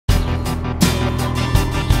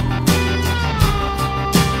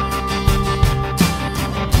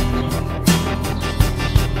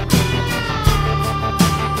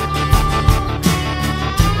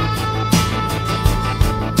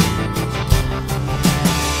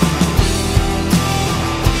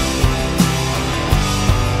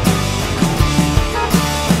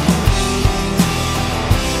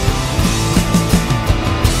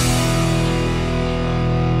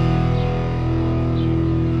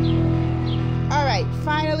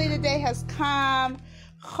finally the day has come.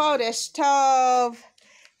 Chodesh Tov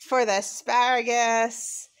for the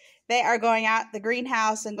asparagus. They are going out the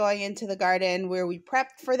greenhouse and going into the garden where we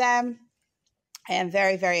prepped for them. I am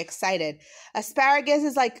very, very excited. Asparagus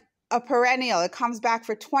is like a perennial. It comes back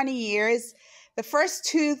for 20 years. The first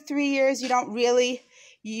 2-3 years, you don't really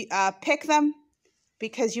pick them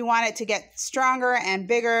because you want it to get stronger and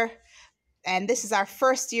bigger. And this is our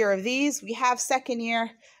first year of these. We have second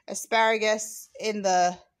year asparagus in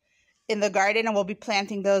the garden, and we'll be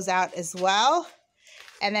planting those out as well.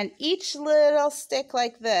 And then each little stick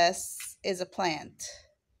like this is a plant.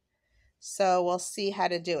 So we'll see how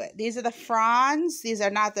to do it. These are the fronds. These are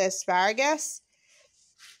not the asparagus.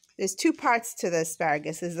 There's two parts to the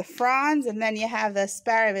asparagus. There's the fronds, and then you have the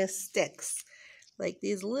asparagus sticks. Like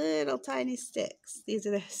these little tiny sticks. These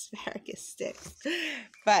are the asparagus sticks.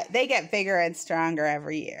 But they get bigger and stronger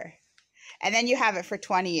every year. And then you have it for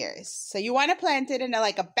 20 years. So you want to plant it in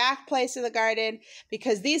like a back place of the garden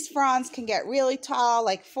because these fronds can get really tall,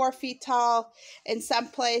 like 4 feet tall in some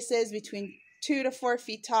places, between 2 to 4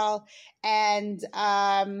 feet tall. And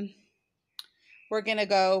we're going to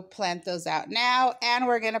go plant those out now. And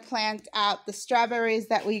we're going to plant out the strawberries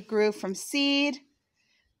that we grew from seed.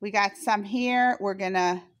 We got some here. We're going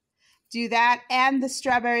to do that. And the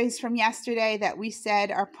strawberries from yesterday that we said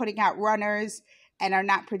are putting out runners and are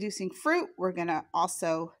not producing fruit, we're going to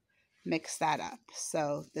also mix that up.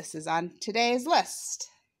 So this is on today's list.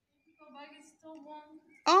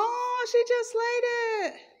 Oh, she just laid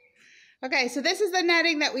it. Okay, so this is the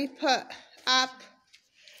netting that we put up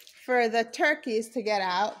for the turkeys to get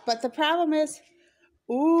out. But the problem is,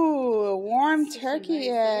 ooh, a warm turkey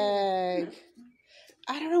egg.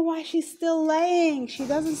 I don't know why she's still laying. She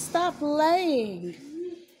doesn't stop laying.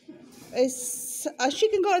 She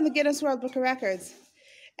can go in the Guinness World Book of Records.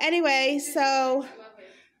 Anyway, so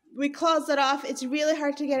we closed it off. It's really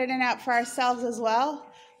hard to get it in and out for ourselves as well.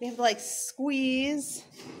 We have to like squeeze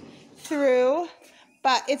through,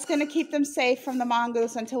 but it's going to keep them safe from the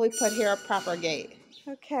mongoose until we put here a proper gate.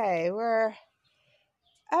 Okay, we're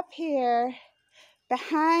up here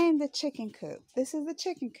behind the chicken coop. This is the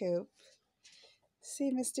chicken coop.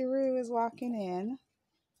 See, Mr. Roo is walking in.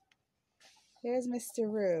 There's Mr.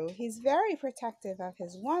 Roo. He's very protective of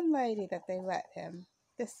his one lady that they let him.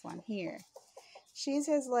 This one here. She's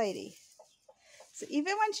his lady. So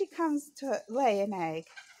even when she comes to lay an egg,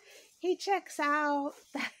 he checks out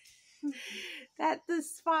that the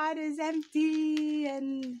spot is empty,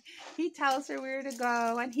 and he tells her where to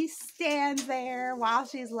go, and he stands there while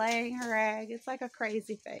she's laying her egg. It's like a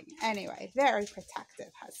crazy thing. Anyway, very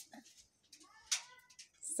protective husband.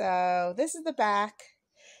 So this is the back.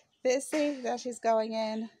 See that she's going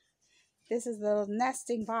in. This is the little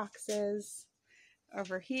nesting boxes.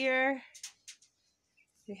 Over here,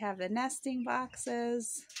 we have the nesting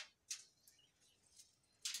boxes.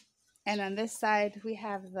 And on this side, we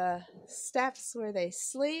have the steps where they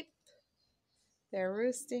sleep. Their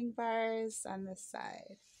roosting bars on this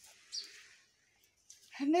side.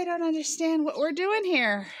 And they don't understand what we're doing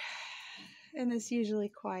here in this usually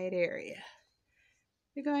quiet area.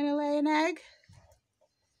 You're going to lay an egg?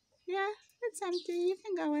 Yeah, it's empty. You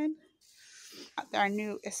can go in. Our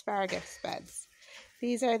new asparagus beds.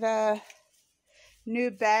 These are the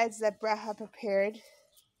new beds that Breha prepared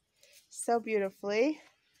so beautifully.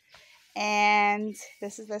 And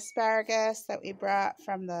this is the asparagus that we brought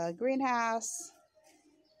from the greenhouse.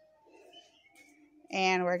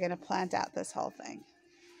 And we're going to plant out this whole thing.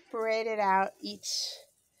 Braided out each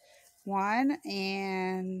one,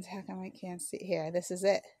 and how come I can't see here? This is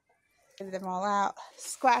it. Give them all out.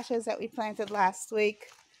 Squashes that we planted last week,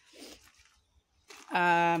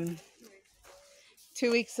 2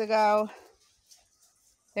 weeks ago.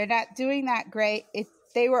 They're not doing that great.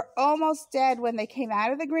 They were almost dead when they came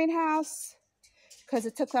out of the greenhouse because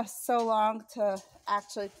it took us so long to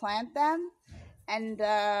actually plant them. And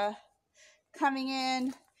coming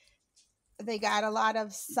in, they got a lot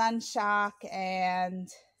of sun shock, and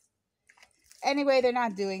anyway, they're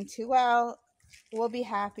not doing too well. We'll be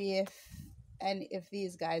happy if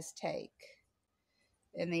these guys take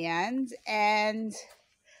in the end. And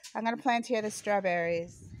I'm going to plant here the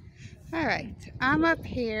strawberries. All right, I'm up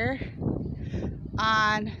here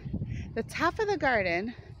on the top of the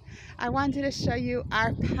garden. I wanted to show you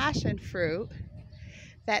our passion fruit,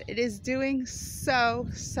 that it is doing so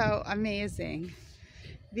amazing.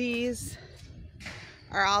 These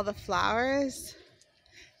are all the flowers.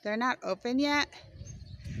 They're not open yet,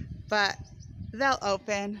 but they'll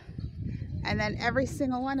open, and then every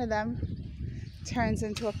single one of them turns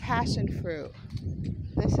into a passion fruit.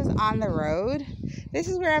 This is on the road. This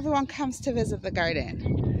is where everyone comes to visit the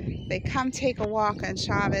garden. They come take a walk on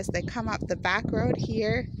Chodesh. They come up the back road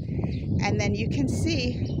here, and then you can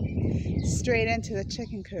see straight into the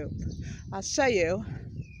chicken coop. I'll show you.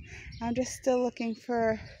 I'm just still looking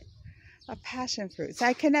for a passion fruits.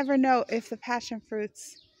 I can never know if the passion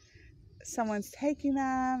fruits, someone's taking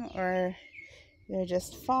them or they're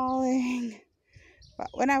just falling.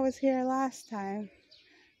 But when I was here last time,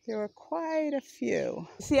 there were quite a few.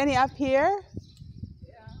 See any up here?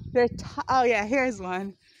 Yeah. Oh yeah, here's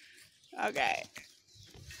one. Okay.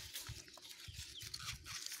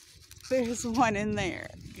 There's one in there.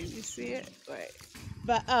 Can you see it? Wait.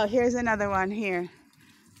 But oh, here's another one here.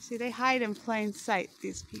 See, they hide in plain sight,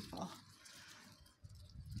 these people.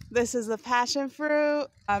 This is the passion fruit.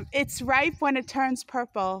 It's ripe when it turns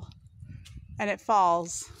purple and it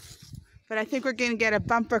falls. But I think we're going to get a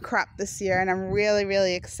bumper crop this year, and I'm really,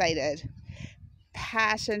 really excited.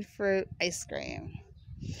 Passion fruit ice cream.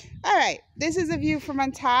 All right, this is a view from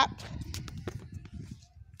on top.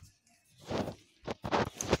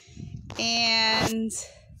 And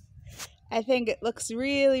I think it looks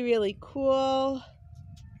really, really cool.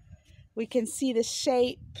 We can see the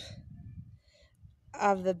shape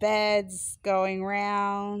of the beds going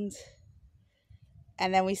round.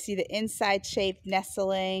 And then we see the inside shape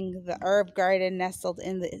nestling, the herb garden nestled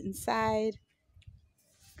in the inside.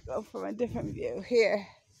 Go from a different view here.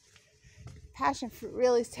 Passion fruit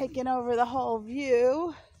really is taking over the whole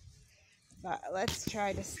view. But let's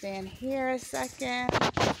try to stand here a second.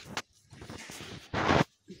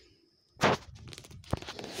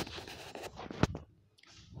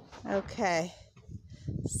 Okay,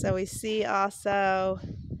 so we see also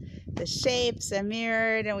the shapes are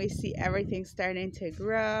mirrored, and we see everything starting to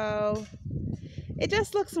grow. It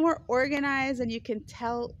just looks more organized, and you can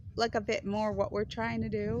tell like a bit more what we're trying to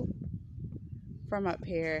do from up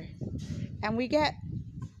here. And we get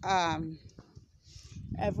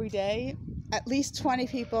every day at least 20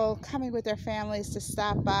 people coming with their families to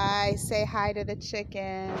stop by, say hi to the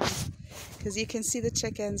chickens, because you can see the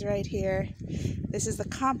chickens right here. This is the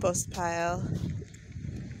compost pile,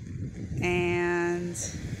 and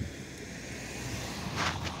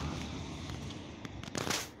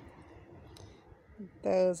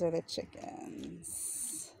those are the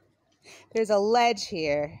chickens. There's a ledge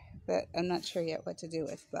here that I'm not sure yet what to do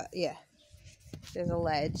with, but yeah, there's a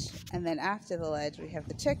ledge. And then after the ledge, we have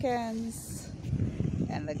the chickens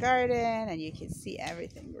and the garden, and you can see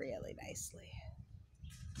everything really nicely.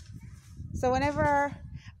 So whenever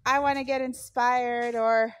I want to get inspired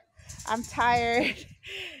or I'm tired,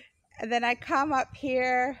 and then I come up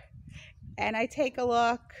here and I take a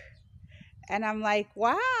look, and I'm like,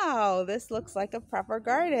 wow, this looks like a proper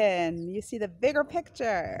garden. You see the bigger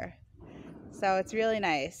picture. So it's really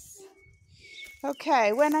nice.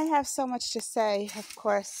 Okay, when I have so much to say, of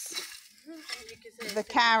course, the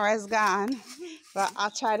camera's gone, but I'll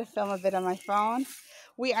try to film a bit on my phone.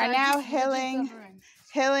 We are now hilling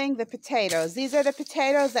the potatoes. These are the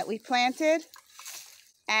potatoes that we planted,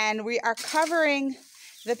 and we are covering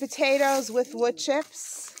the potatoes with wood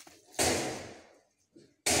chips.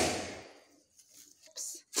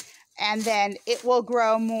 And then it will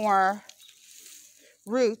grow more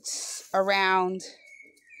roots around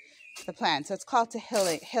the plant. So it's called to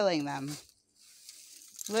hilling them.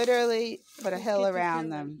 Literally put a hill around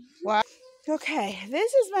them. Wow. Okay,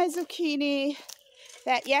 this is my zucchini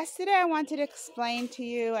that yesterday I wanted to explain to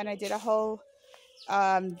you, and I did a whole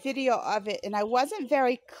video of it, and I wasn't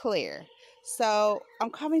very clear. So I'm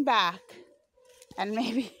coming back, and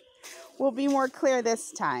maybe we'll be more clear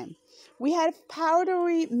this time. We had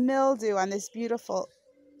powdery mildew on this beautiful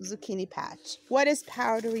zucchini patch. What is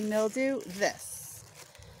powdery mildew? This.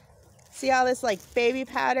 See all this like baby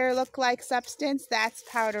powder look like substance? That's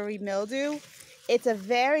powdery mildew. It's a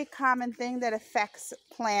very common thing that affects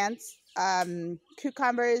plants,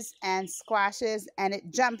 cucumbers and squashes, and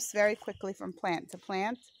it jumps very quickly from plant to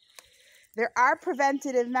plant. There are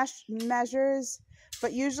preventative measures,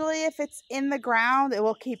 but usually if it's in the ground, it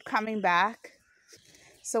will keep coming back.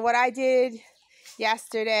 So what I did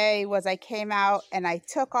yesterday was I came out and I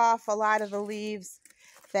took off a lot of the leaves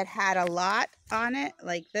that had a lot on it,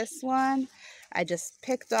 like this one. I just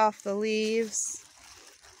picked off the leaves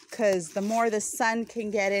because the more the sun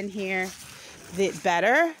can get in here, the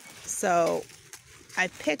better. So I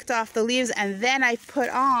picked off the leaves, and then I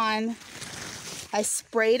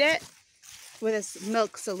sprayed it with this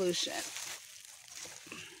milk solution.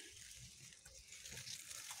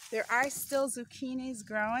 There are still zucchinis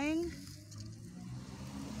growing.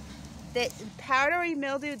 The powdery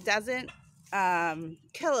mildew doesn't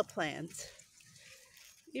kill a plant,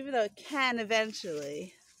 even though it can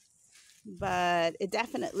eventually, but it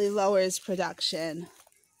definitely lowers production.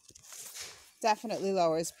 definitely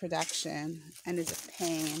lowers production and is a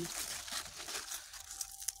pain.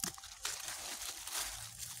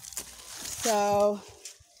 So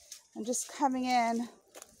I'm just coming in,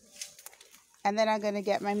 and then I'm going to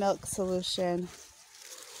get my milk solution.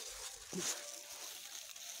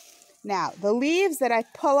 Now, the leaves that I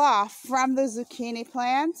pull off from the zucchini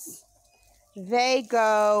plants, they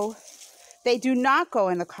do not go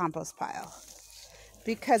in the compost pile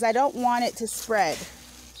because I don't want it to spread.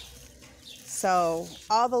 So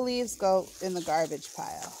all the leaves go in the garbage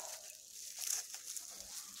pile.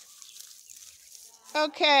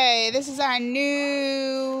 Okay, this is our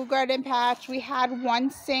new garden patch. We had one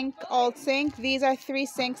sink, old sink. These are 3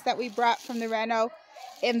 sinks that we brought from the reno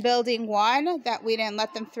in building 1 that we didn't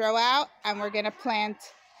let them throw out. And we're going to plant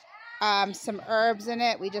some herbs in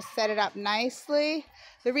it. We just set it up nicely.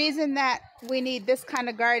 The reason that we need this kind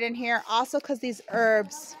of garden here, also because these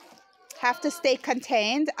herbs have to stay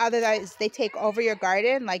contained, otherwise they take over your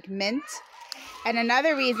garden, like mint. And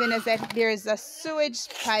another reason is that there's a sewage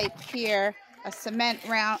pipe here, a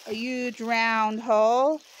huge round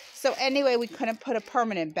hole. So anyway, we couldn't put a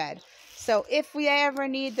permanent bed. So if we ever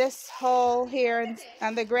need this hole here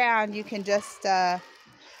on the ground, you can just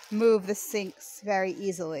move the sinks very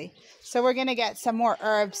easily. So we're gonna get some more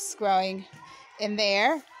herbs growing in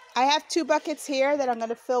there. I have 2 buckets here that I'm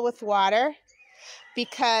gonna fill with water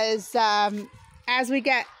because as we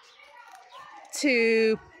get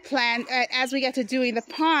to doing the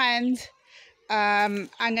pond, I'm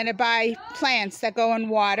going to buy plants that go in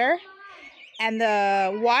water, and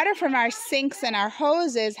the water from our sinks and our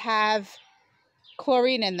hoses have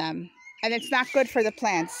chlorine in them, and it's not good for the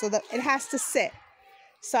plants, so it has to sit.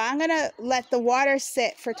 So I'm going to let the water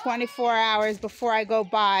sit for 24 hours before I go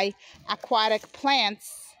buy aquatic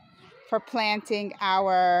plants for planting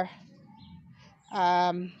our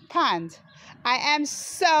pond. I am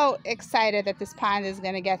so excited that this pond is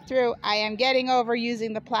going to get through. I am getting over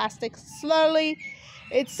using the plastic slowly.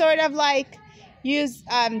 It's sort of like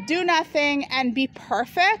do nothing and be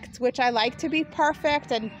perfect, which I like to be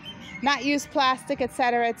perfect and not use plastic,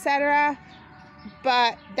 etc., etc.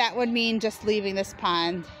 But that would mean just leaving this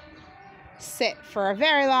pond sit for a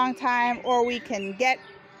very long time, or we can get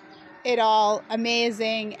it all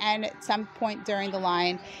amazing, and at some point during the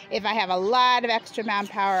line, if I have a lot of extra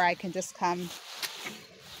manpower, I can just come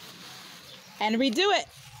and redo it.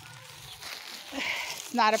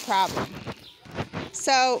 It's not a problem.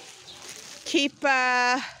 So keep your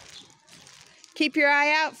eye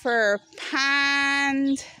out for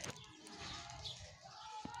pond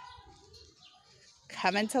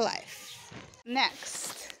coming to life.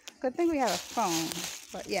 Next, good thing we have a phone,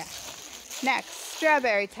 but yeah. Next,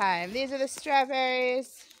 strawberry time. These are the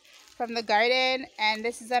strawberries from the garden, and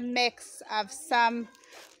this is a mix of some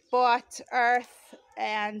bought earth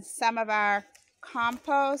and some of our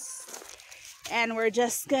compost. And we're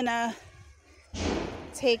just gonna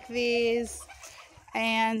take these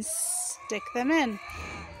and stick them in,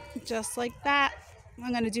 just like that.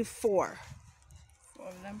 I'm gonna do 4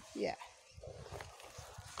 of them, yeah.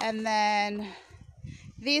 And then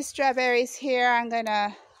these strawberries here, I'm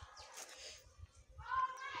gonna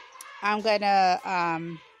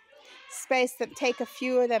space them, take a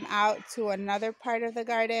few of them out to another part of the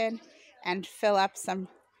garden and fill up some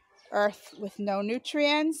earth with no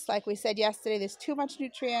nutrients. Like we said yesterday, there's too much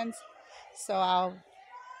nutrients, so I'll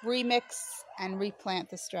remix and replant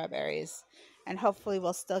the strawberries, and hopefully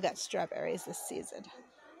we'll still get strawberries this season.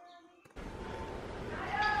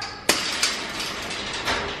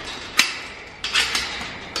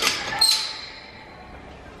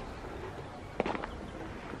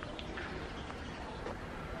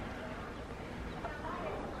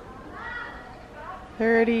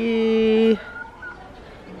 $33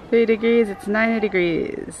 degrees, it's 90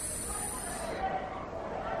 degrees.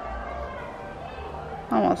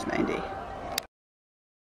 Almost 90.